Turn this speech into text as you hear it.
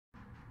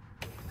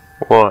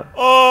What?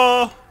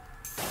 Oh!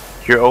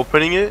 You're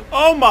opening it?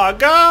 Oh my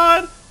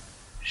god!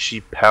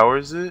 She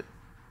powers it?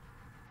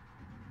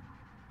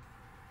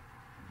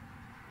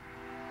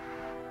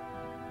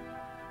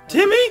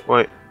 Timmy?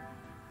 Wait.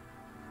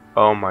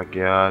 Oh my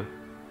god.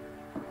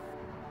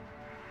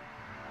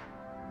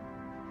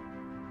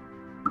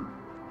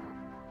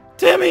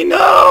 Timmy,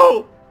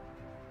 no!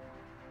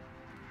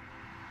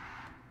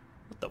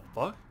 What the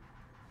fuck?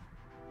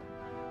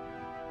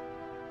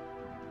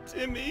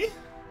 Timmy?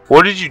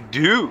 What did you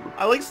do?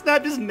 I like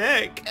snapped his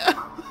neck.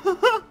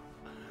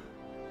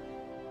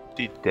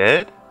 She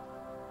dead?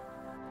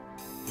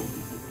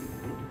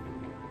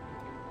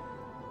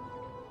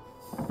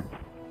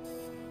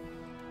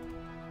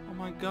 Oh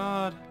my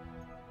god.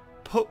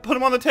 Put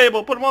him on the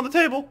table. Put him on the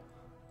table.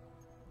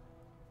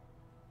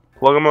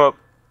 Plug him up.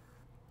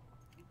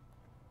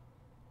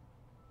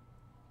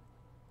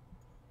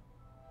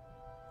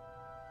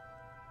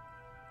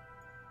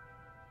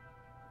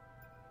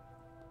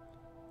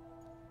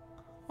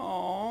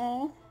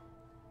 Aww.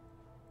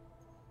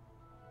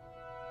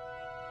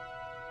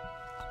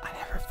 I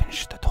never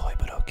finished the toy,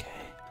 but okay.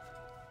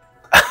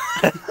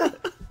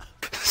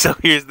 So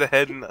here's the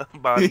head and the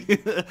body.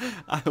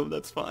 I hope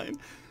that's fine.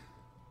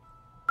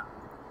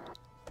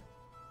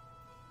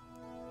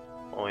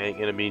 Oh, I ain't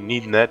gonna be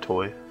needing that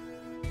toy.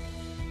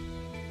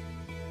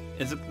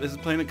 Is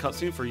it playing a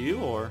cutscene for you,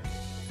 or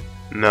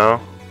No.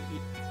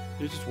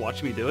 you're just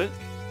watching me do it?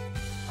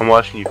 I'm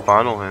watching you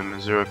fondle him.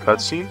 Is there a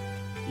cutscene?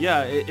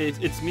 Yeah,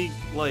 it's me,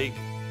 like,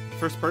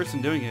 first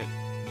person doing it.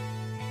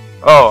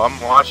 Oh, I'm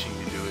watching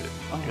you do it.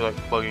 Oh. You're like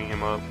plugging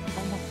him up.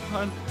 Oh my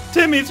god.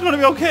 Timmy, it's gonna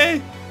be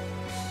okay!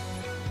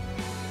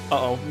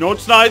 Uh-oh. No,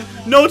 it's not!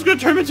 No, it's gonna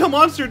turn me into a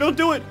monster! Don't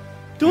do it!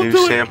 Don't New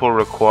do it! sample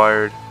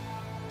required.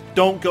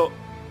 Don't go...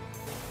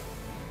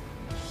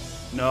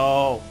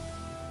 No.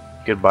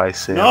 Goodbye,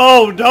 Sam.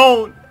 No,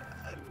 don't!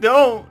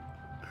 Don't!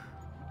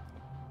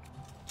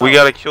 We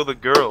gotta kill the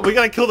girl. We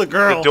gotta kill the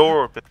girl! The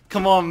door open.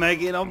 Come on,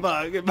 Megan, I'm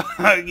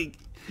bugging.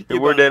 Hey,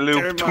 where'd that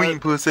little tween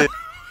pussy?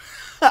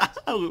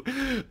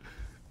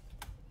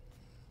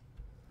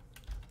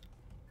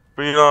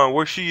 Bring it on.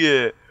 Where's she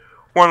at?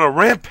 We're on a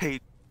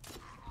rampage.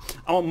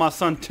 I want my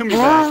son Timmy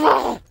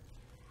back.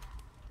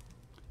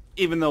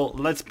 Even though,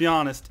 let's be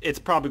honest, it's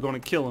probably gonna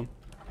kill him.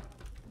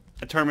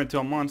 And turn him into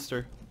a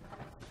monster.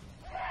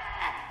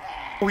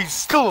 Oh, he's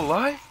still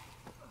alive?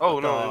 Oh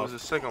no, Oh. it was the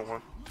second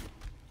one.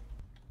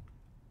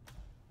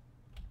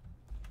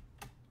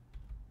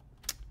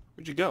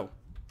 Where'd you go?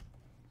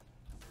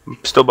 I'm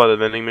still by the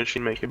vending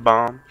machine making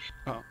bombs.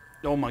 Oh.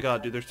 Oh my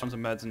god, dude, there's tons of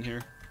meds in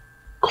here.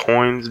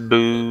 Coins,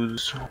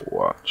 booze,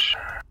 watch.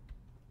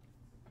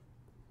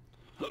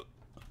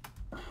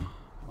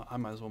 I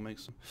might as well make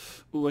some.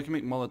 Ooh, I can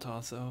make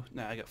Molotovs though.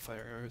 Nah, I got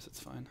fire arrows, it's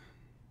fine.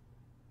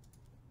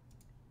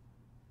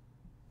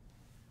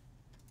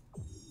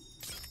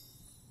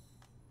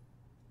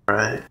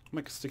 Alright.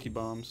 Make sticky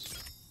bombs.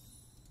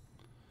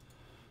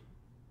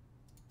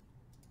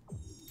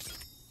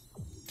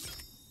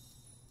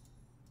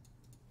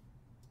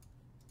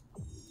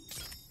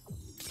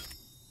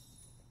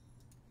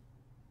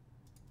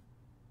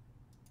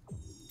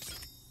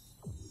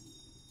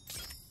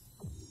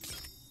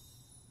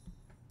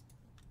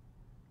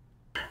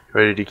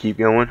 Ready to keep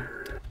going?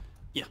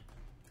 Yeah.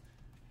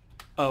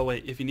 Oh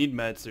wait, if you need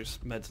meds, there's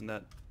meds in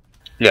that.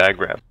 Yeah, I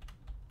grabbed.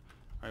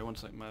 Alright, one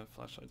sec, my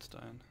flashlight's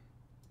dying.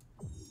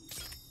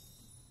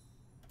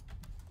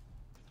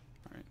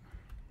 Alright.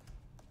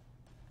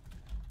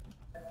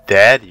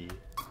 Daddy.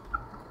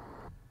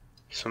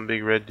 Some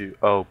big red dude.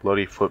 Oh,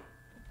 bloody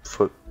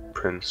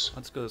footprints.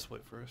 Let's go this way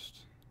first.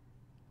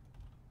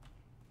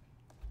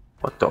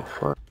 What the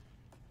fuck?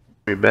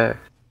 Me back.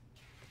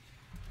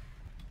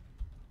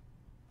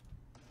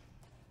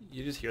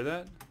 You just hear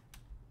that?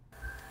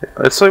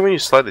 It's like when you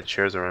slide the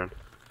chairs around.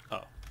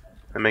 Oh.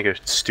 They make a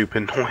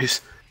stupid noise.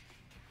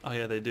 Oh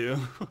yeah, they do.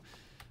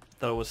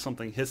 Thought it was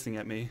something hissing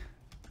at me.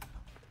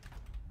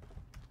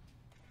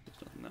 There's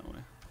nothing that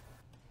way.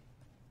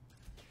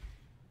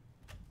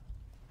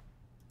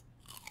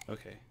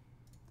 Okay.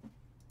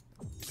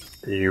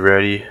 Are you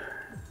ready?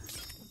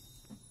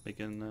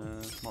 Making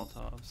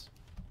Molotovs.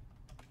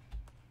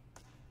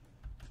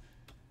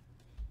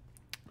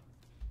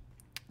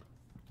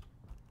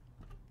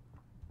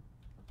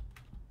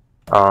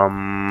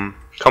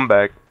 Come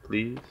back,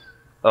 please.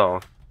 Oh,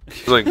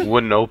 it like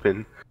wouldn't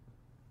open.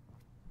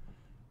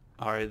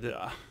 Alright,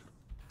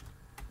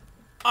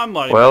 I'm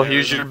like. Well,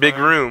 here's your big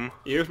room.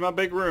 Here's my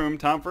big room.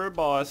 Time for a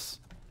boss.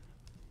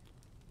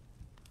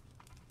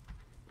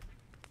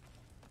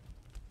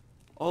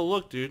 Oh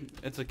look, dude,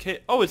 it's a cave.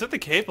 Oh, is that the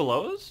cave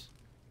below us?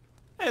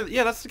 Hey,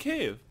 yeah, that's the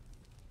cave.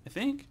 I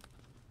think.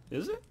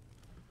 Is it?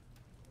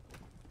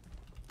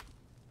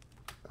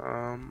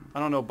 I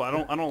don't know, but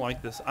I don't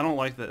like this. I don't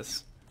like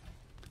this.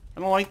 I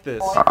don't like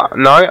this.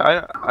 No,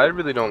 I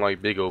really don't like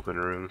big open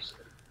rooms.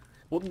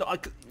 Well, no,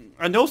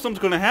 I know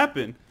something's gonna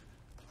happen.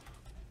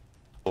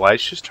 The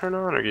lights just turn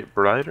on or get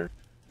brighter.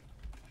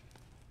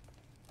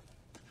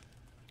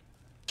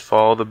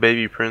 Follow the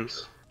baby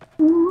prince.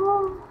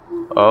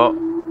 Oh.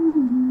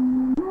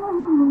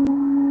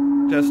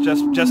 Just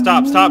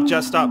stop.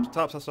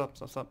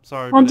 Stop.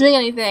 Sorry. I'm not doing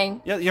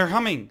anything. Yeah, you're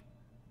humming.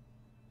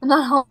 I'm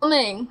not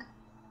humming.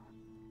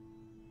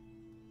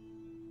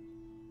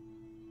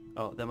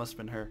 Oh, that must have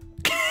been her.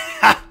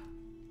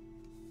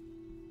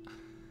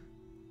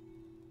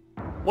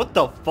 What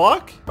the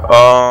fuck?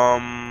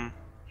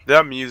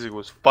 That music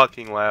was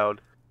fucking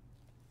loud.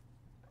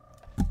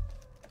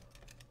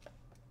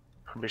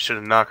 Probably should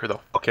have knocked her the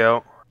fuck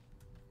out.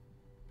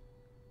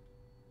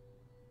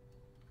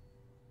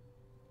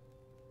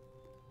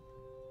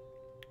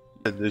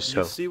 Did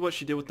you see what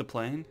she did with the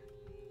plane?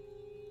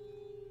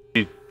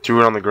 She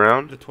threw it on the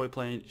ground? The toy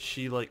plane,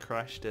 she like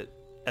crashed it,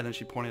 and then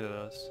she pointed at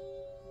us.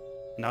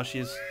 Now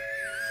she's...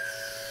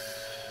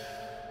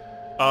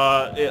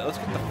 yeah, let's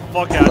get the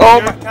fuck out of here.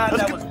 Oh my god,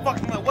 that was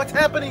fucking loud. What's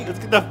happening? Let's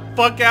get the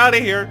fuck out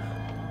of here.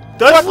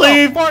 Let's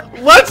leave!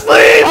 Let's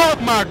leave! Oh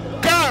my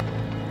god!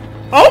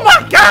 Oh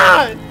my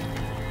god!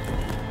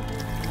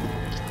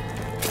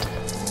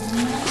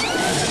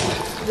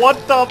 What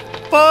the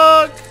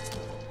fuck?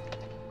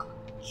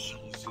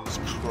 Jesus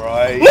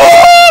Christ.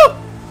 Woo!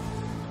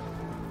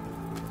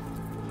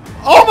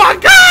 Oh my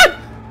god!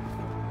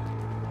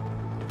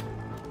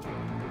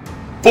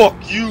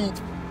 Fuck you!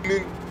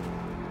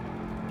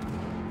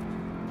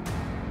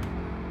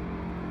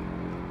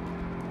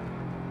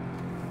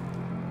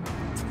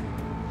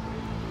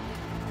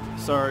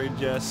 Sorry,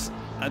 Jess.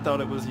 I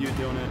thought it was you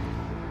doing it.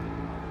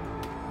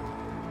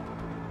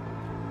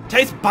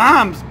 Taste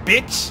bombs,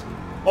 bitch!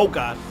 Oh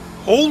god.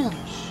 Holy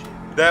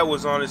shit. That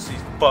was honestly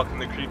fucking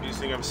the creepiest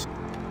thing I've seen.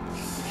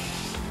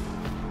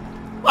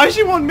 Why does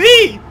she want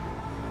me?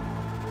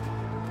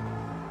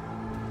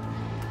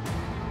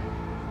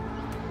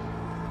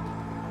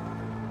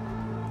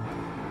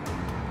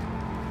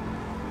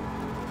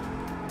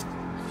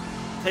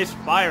 Taste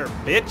fire,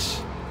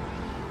 bitch!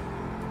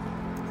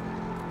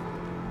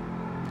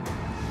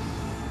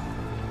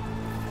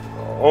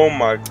 Oh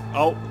my.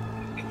 Oh.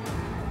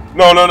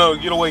 No,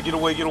 get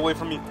away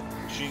from me.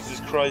 Jesus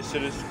Christ,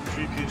 that is the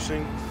creepiest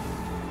thing.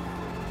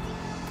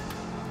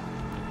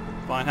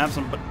 Fine, have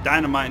some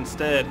dynamite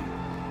instead.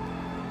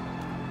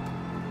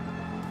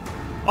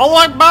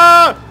 Allah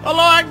Akbar!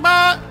 Allah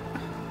Akbar!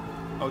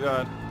 Oh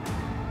god.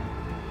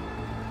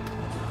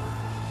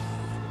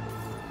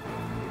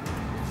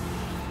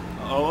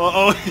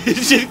 Oh,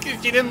 she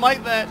didn't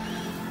like that.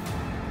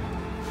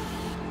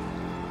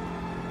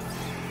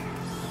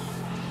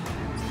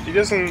 She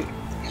doesn't.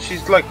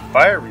 She's like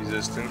fire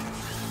resistant.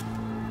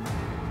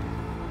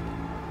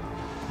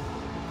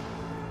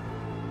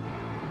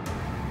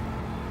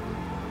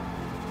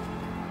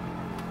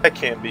 That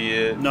can't be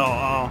it.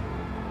 No,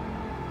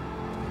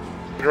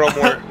 Grow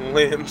more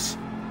limbs.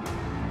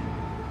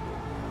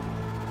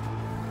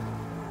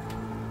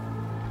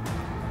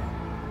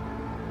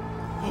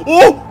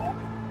 Oh!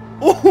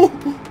 Oh!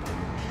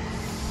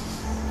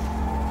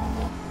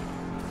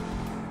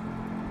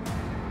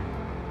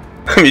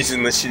 I'm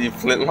using the shitty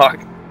flintlock.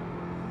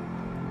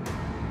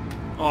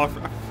 Oh, I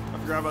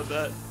forgot about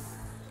that.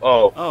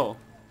 Oh. Oh.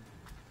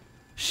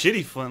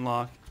 Shitty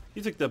flintlock.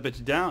 You took that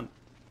bitch down.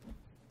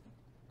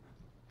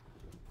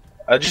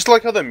 I just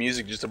like how the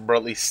music just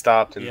abruptly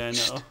stopped and. Yeah,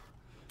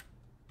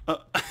 I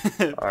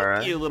know.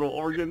 Alright. You little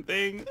organ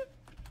thing.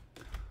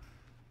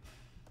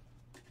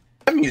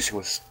 That music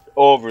was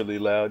overly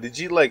loud. Did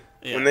you like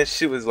when that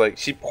shit was like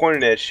she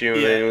pointed at you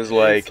and then it was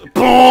like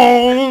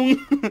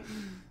boom.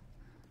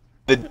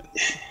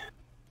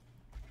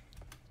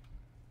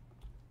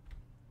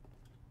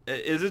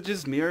 Is it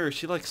just me or is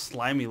she like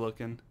slimy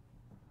looking?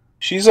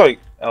 She's like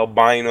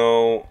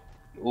albino,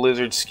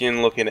 lizard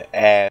skin looking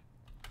ass,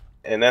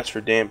 and that's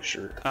for damn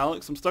sure.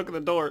 Alex, I'm stuck in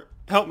the door.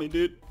 Help me,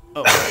 dude.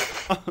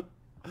 Oh.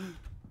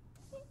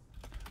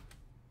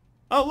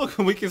 Oh, look,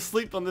 we can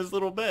sleep on this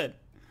little bed.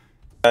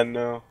 I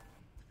know.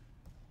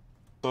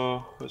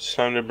 So it's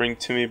time to bring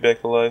Timmy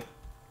back alive.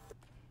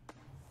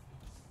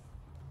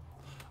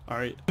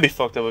 Alright. It'd be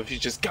fucked up if he's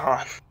just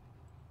gone.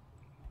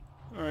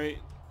 Alright.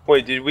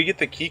 Wait, did we get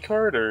the key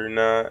card or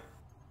not?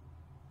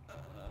 I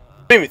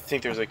didn't even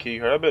think there was a key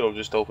card. I bet it'll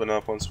just open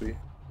up once we...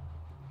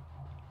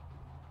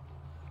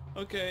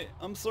 Okay,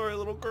 I'm sorry,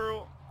 little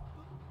girl.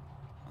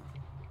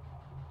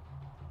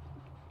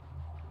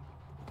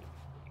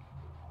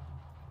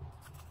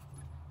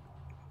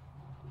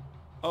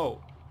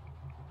 Oh.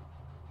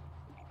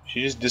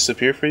 She just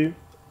disappeared for you?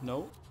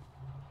 No.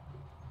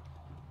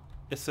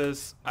 It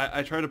says,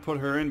 I tried to put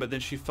her in, but then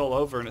she fell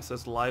over and it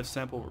says live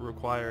sample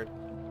required.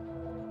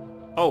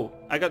 Oh,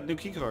 I got a new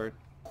key card.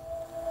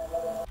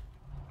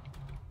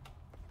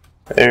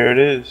 There it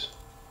is.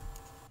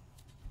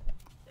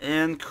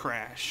 And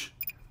crash.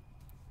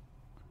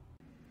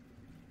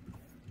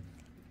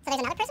 So there's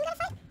another person we gotta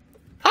fight?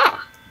 Huh.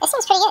 This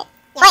seems pretty good.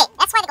 Yeah. Wait,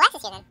 that's why the glass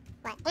is here then.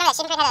 What? Remember that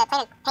shooting had a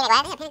painted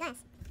glass? Yeah, painted glass.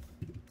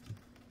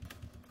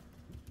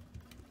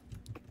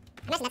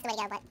 I imagine that's the way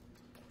to go, but...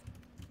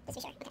 Just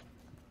be sure. Okay.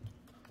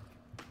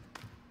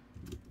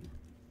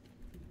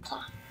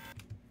 Okay.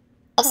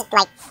 It's just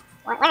like...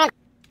 Where am I?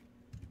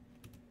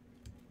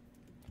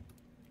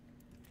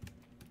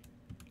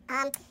 Yeah,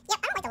 I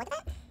don't like the look of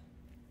that.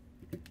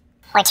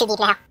 We're too deep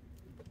now.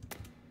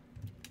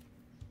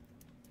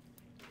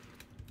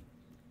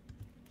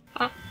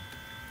 Okay.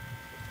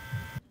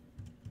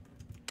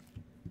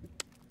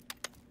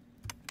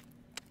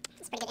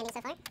 It's a pretty good ending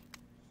so far.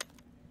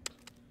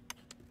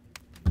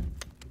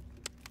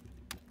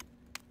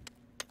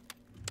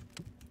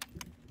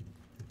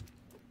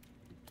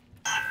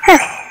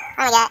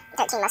 I only got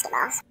 13 musket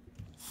balls.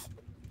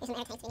 Here's some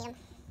air tanks medium.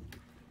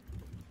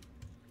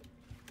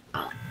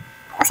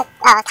 Looks like,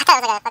 oh, I thought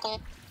it was like a fucking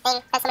thing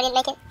that somebody didn't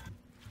make it.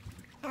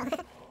 Oh.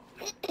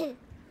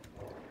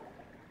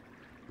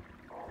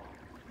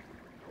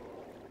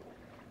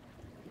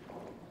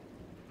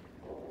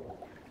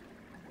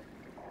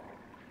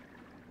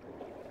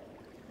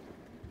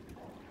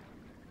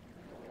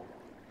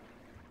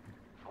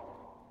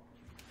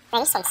 Man,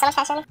 you swim so much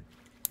faster than me.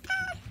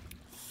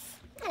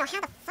 I don't know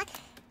how the fuck.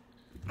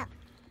 Oh,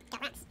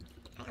 got rats.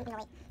 Alright, I'm gonna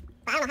wait.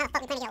 But I don't know how the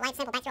fuck we plan to get a live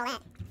sample back through all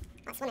that.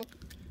 While swimming.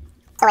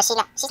 So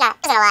what, she's not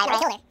alive,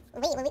 right?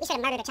 We killed her. We should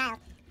have murdered a child.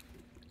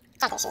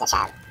 I don't think she's a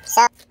child.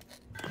 So.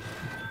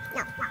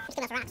 No, just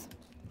give us rocks.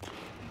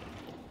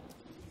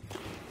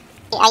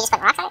 Yeah, are you just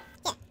putting rocks on it?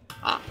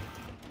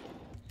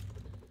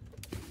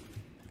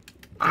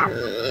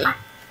 Yeah.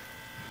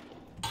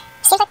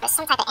 Seems like there's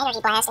some type of energy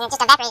blast and it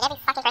just evaporated every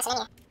fucking person in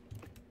here.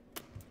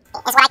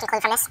 Is what I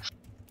conclude from this.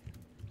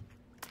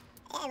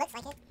 Yeah, it looks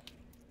like it.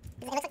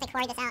 It looks like they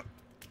quarried this out.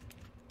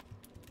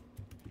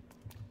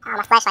 Oh,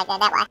 my flashlight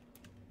did that way. Oh,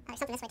 there's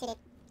something this way too, dude.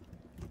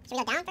 Should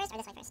we go down first or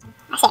this way first?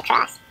 I see a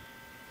cross.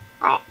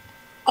 Alright.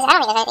 I don't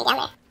think there's anything down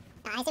there.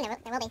 I assume there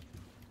will be.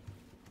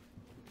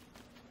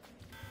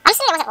 I'm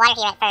assuming there wasn't water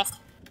here at first.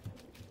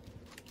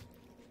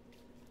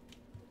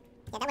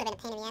 Yeah, that would have been a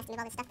pain in the ass to move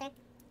all this stuff through. You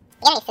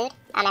got any food?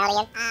 I'm out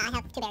again. I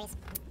have 2 berries.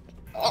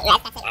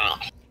 That's it.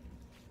 Alright.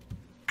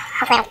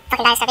 Hopefully I don't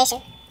fucking die of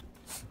starvation.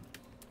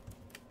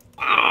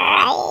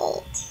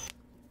 Alright.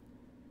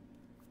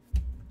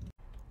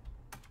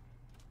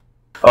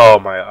 Oh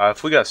my!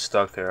 If we got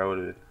stuck there, I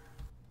would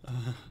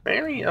have.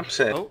 Mary, I'm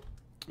saying. Oh,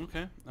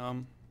 okay.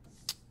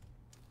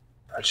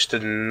 I just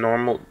did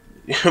normal.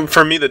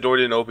 For me, the door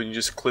didn't open. You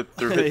just clipped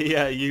through it.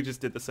 Yeah, you just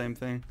did the same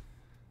thing.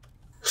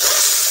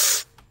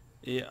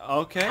 Yeah.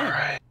 Okay. All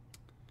right.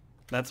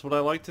 That's what I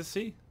like to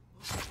see.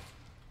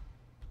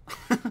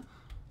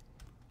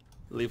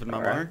 Leaving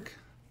my mark.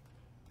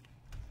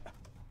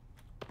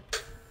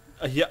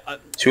 Yeah.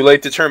 Too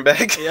late to turn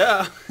back.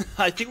 Yeah.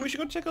 I think we should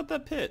go check out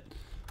that pit.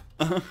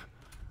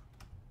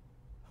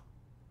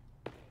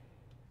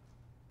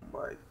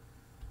 My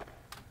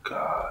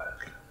God.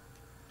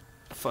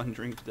 Fun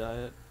drink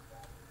diet.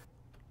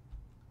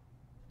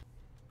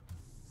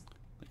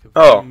 Like a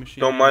Oh, vending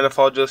machine. don't mind if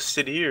I'll just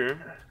sit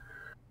here.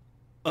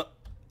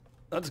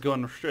 That's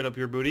going straight up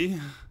your booty.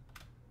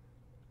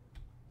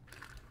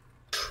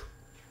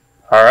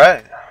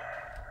 Alright.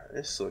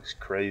 This looks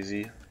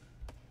crazy.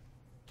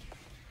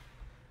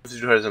 This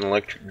dude has an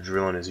electric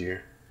drill in his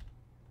ear.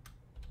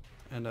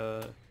 And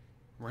a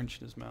wrench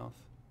in his mouth.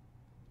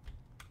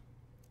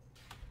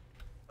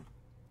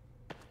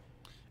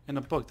 And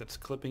a book that's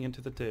clipping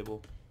into the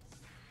table.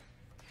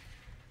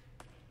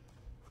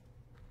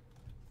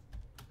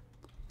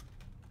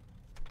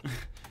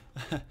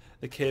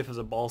 The cave has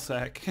a ball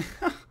sack.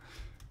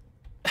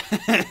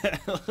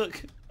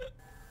 Look.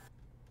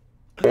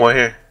 What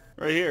here?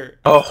 Right here.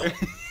 Oh.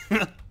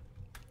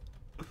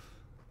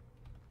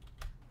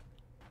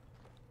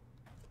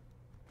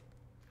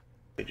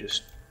 They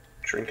just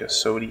drink a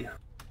soda.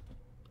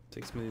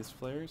 Take some of these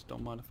flares.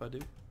 Don't mind if I do.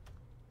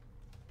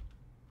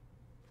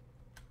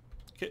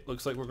 Okay,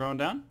 looks like we're going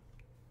down.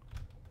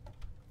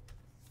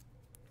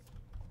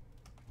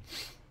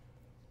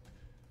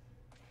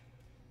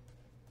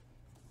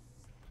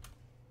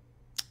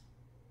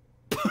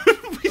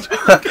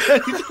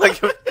 Like,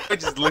 I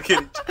just look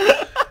at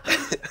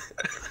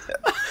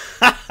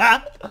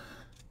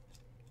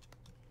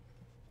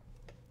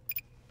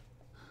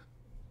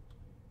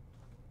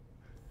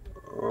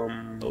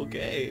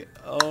Okay.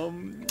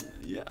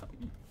 Yeah.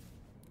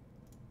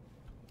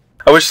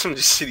 I wish some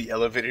just shitty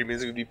elevator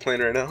music would be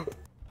playing right now.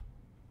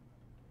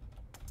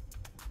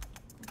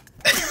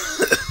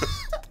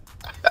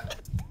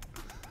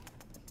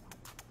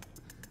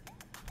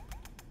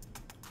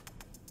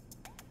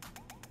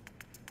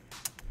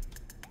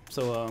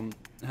 So,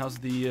 how's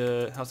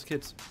the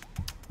kids?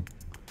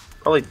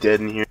 Probably dead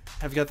in here.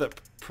 Have you got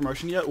that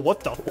promotion yet? What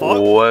the fuck?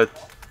 What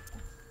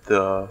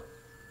the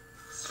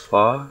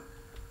fuck?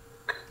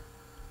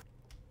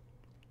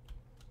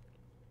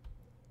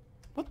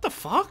 What the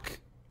fuck?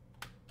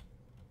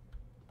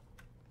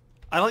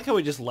 I like how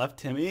we just left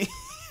Timmy.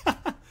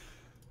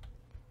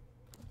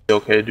 You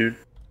okay, dude?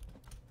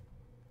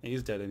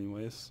 He's dead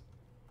anyways.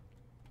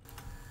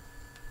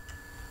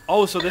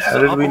 Oh, so this How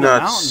is did up we on the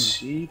not mountain.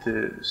 see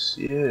this?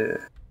 Yeah.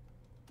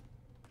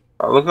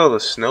 Oh, look at all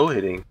the snow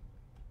hitting.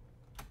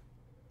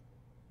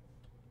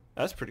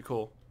 That's pretty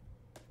cool.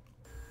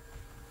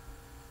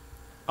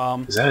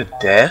 Is that a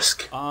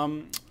desk?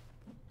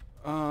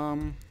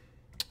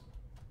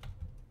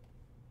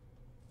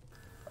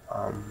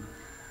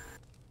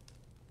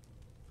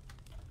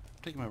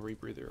 Take my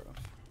rebreather off.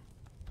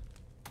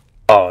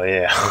 Oh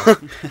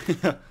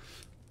yeah.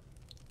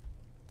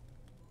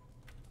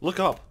 Look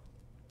up.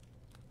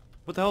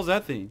 What the hell is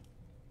that thing?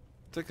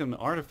 It's like an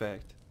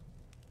artifact.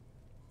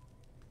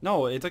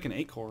 No, it's like an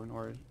acorn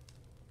or a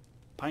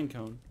pine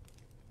cone.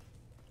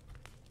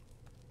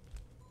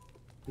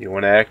 You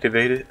want to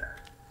activate it?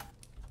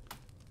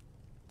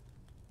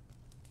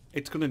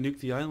 It's gonna nuke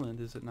the island,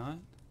 is it not?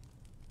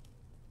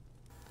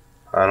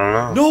 I don't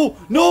know. No!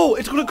 No!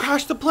 It's gonna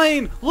crash the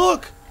plane!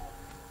 Look!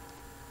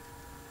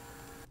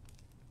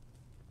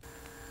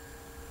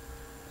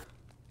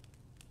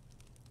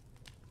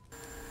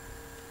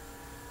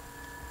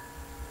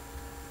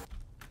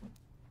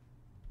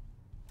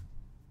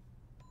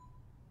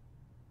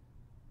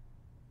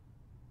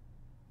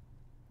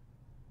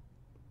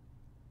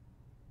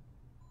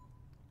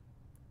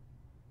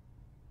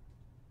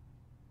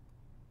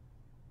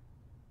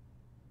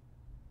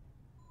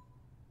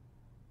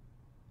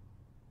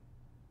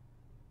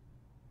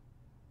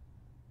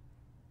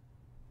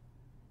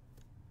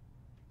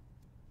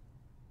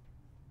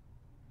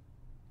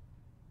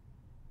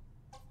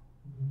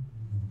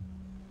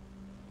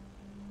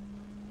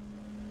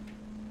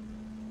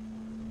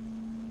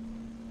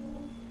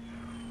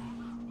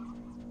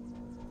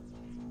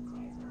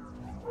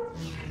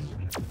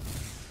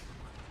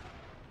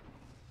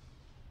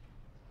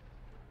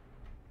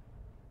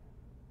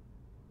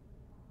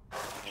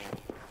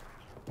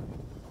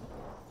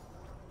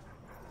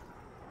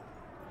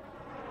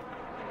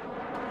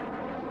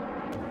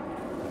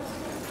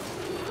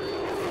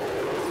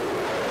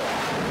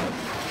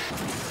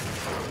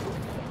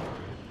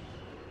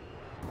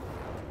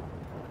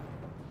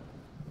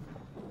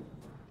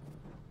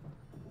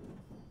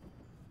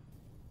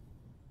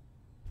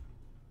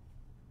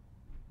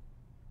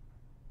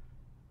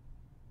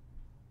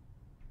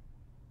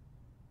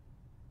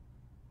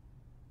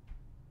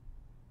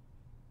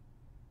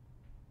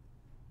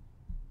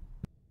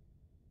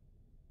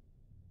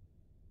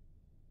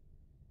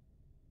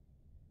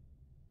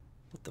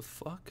 What the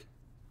fuck?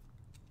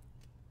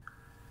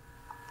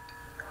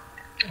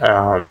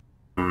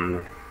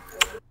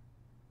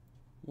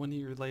 1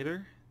 year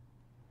later?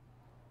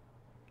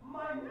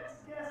 My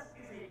next guest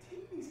is a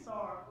TV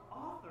star,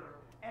 author,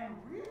 and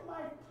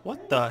real-life.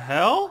 What the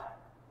hell?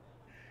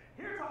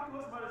 Here to talk to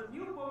us about his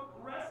new book,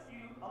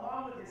 Rescue,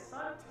 along with his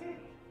son, Timmy.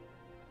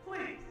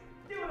 Please,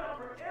 give it up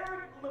for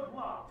Eric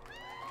LeBlanc.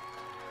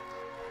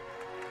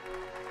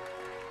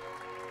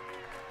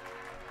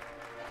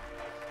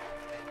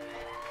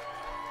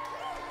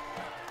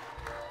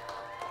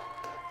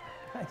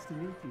 Nice to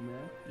meet you,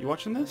 man. You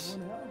watching this?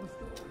 One hell of a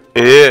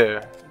story.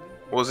 Yeah.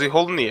 Was he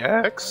holding the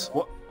axe?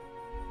 What?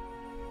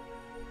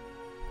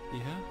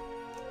 Yeah?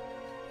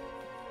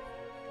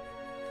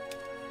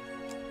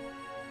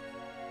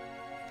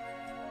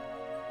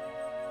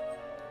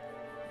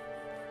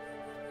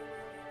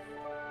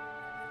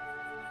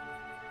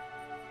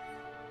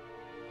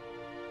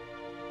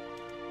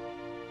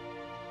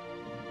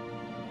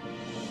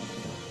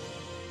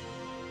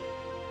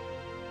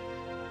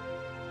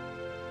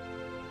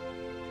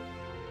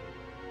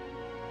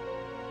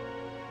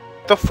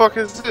 What the fuck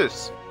is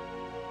this?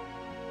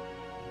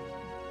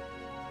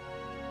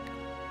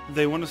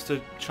 They want us to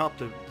chop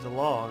the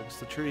logs,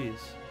 the trees.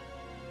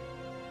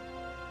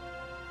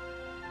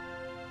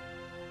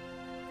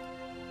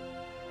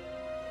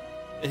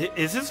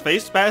 Is his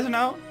face spazzing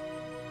out?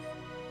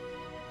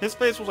 His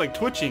face was like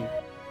twitching.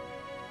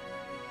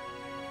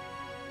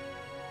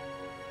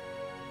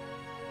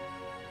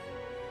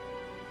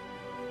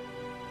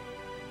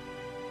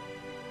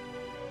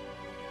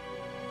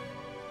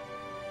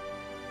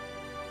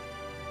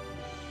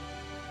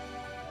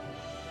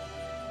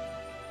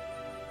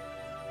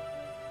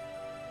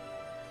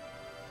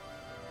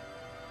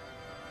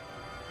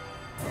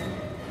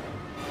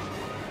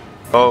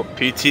 Oh,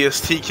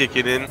 PTSD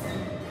kicking in.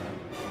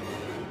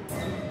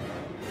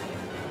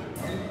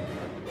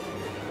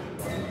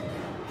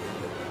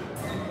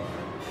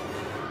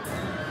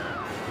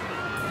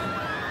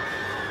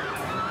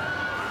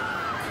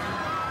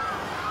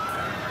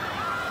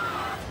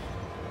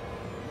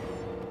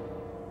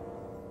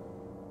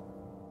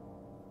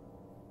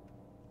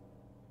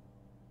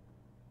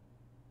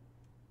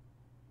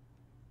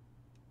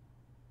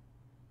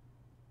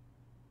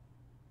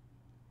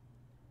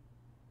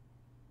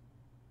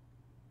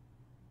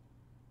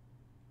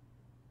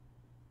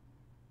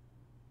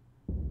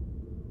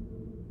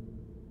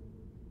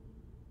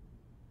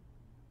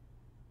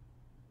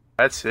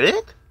 That's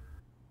it?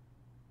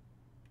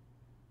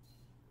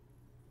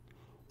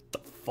 The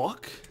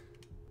fuck?